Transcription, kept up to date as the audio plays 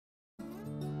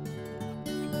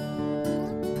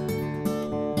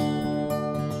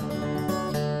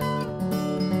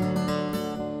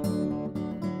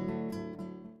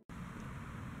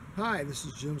Hi, this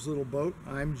is Jim's Little Boat.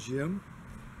 I'm Jim.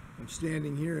 I'm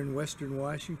standing here in western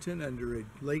Washington under a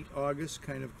late August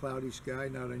kind of cloudy sky,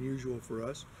 not unusual for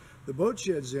us. The boat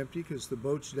shed's empty because the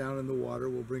boat's down in the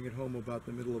water. We'll bring it home about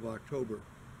the middle of October.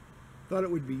 Thought it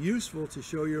would be useful to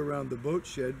show you around the boat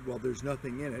shed while there's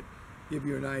nothing in it, give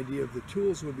you an idea of the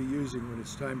tools we'll be using when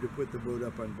it's time to put the boat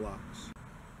up on blocks.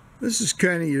 This is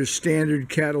kind of your standard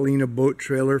Catalina boat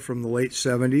trailer from the late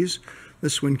 70s.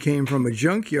 This one came from a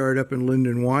junkyard up in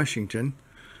Linden, Washington.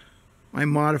 I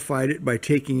modified it by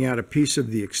taking out a piece of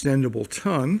the extendable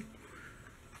tongue,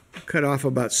 cut off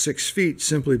about 6 feet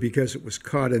simply because it was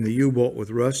caught in the U-bolt with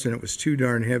rust and it was too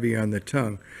darn heavy on the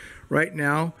tongue. Right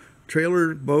now,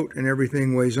 trailer, boat, and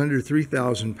everything weighs under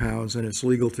 3,000 pounds and it's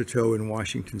legal to tow in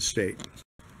Washington State.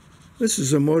 This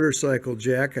is a motorcycle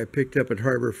jack I picked up at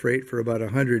Harbor Freight for about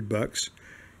 $100.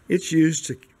 It's used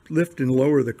to lift and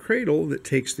lower the cradle that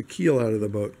takes the keel out of the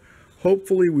boat.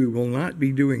 Hopefully we will not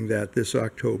be doing that this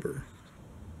October.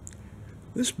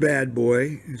 This bad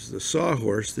boy is the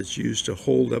sawhorse that's used to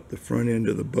hold up the front end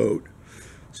of the boat,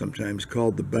 sometimes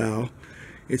called the bow.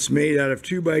 It's made out of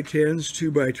 2x10s,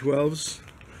 2x12s,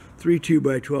 3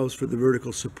 2x12s for the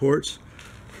vertical supports,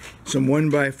 some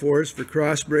 1x4s for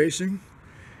cross bracing,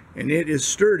 and it is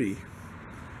sturdy,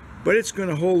 but it's going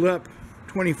to hold up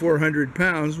 2,400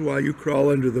 pounds while you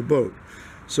crawl under the boat,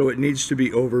 so it needs to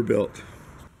be overbuilt.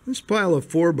 This pile of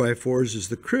 4x4s is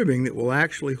the cribbing that will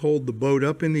actually hold the boat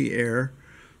up in the air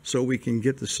so we can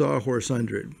get the sawhorse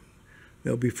under it.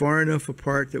 They'll be far enough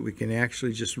apart that we can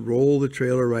actually just roll the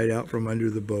trailer right out from under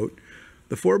the boat.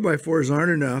 The 4x4s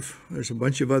aren't enough. There's a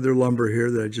bunch of other lumber here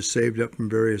that I just saved up from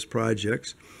various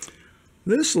projects.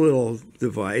 This little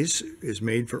device is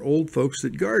made for old folks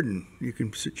that garden. You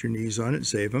can sit your knees on it and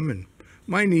save them, and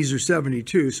my knees are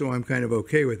 72, so I'm kind of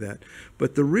okay with that.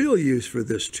 But the real use for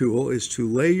this tool is to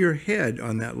lay your head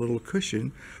on that little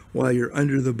cushion while you're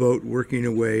under the boat working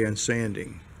away on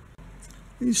sanding.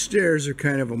 These stairs are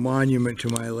kind of a monument to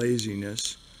my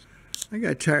laziness. I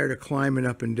got tired of climbing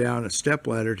up and down a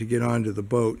stepladder to get onto the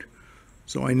boat,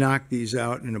 so I knocked these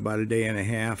out in about a day and a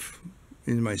half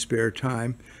in my spare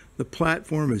time. The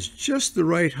platform is just the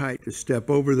right height to step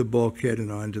over the bulkhead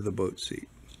and onto the boat seat.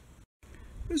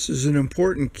 This is an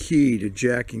important key to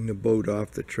jacking the boat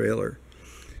off the trailer.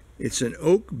 It's an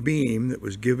oak beam that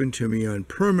was given to me on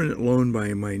permanent loan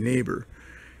by my neighbor,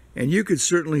 and you could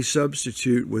certainly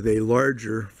substitute with a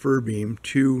larger fir beam,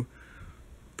 2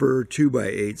 fir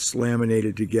 2x8s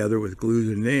laminated together with glues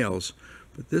and nails.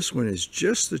 But this one is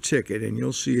just the ticket, and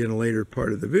you'll see in a later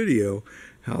part of the video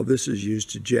how this is used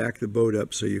to jack the boat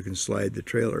up so you can slide the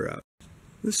trailer out.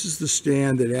 This is the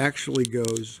stand that actually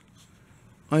goes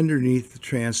underneath the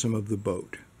transom of the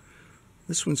boat.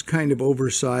 This one's kind of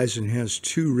oversized and has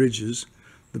 2 ridges.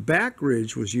 The back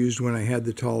ridge was used when I had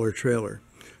the taller trailer.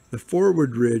 The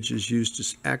forward ridge is used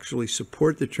to actually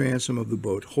support the transom of the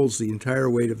boat, holds the entire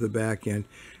weight of the back end,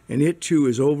 and it too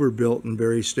is overbuilt and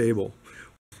very stable.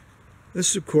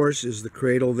 This, of course, is the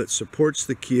cradle that supports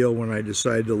the keel when I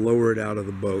decide to lower it out of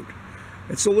the boat.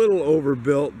 It's a little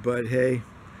overbuilt, but hey,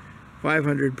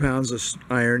 500 pounds of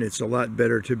iron, it's a lot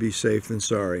better to be safe than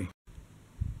sorry.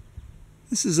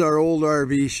 This is our old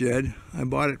RV shed. I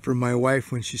bought it from my wife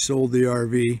when she sold the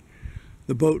RV.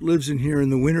 The boat lives in here in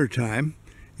the winter time.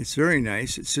 It's very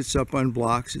nice. It sits up on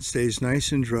blocks. It stays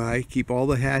nice and dry. Keep all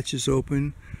the hatches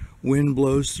open. Wind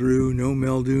blows through. No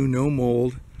mildew, no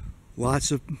mold.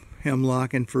 Lots of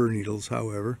hemlock and fir needles,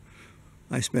 however.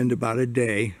 I spend about a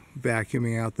day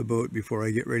vacuuming out the boat before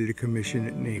I get ready to commission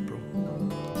it in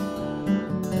April.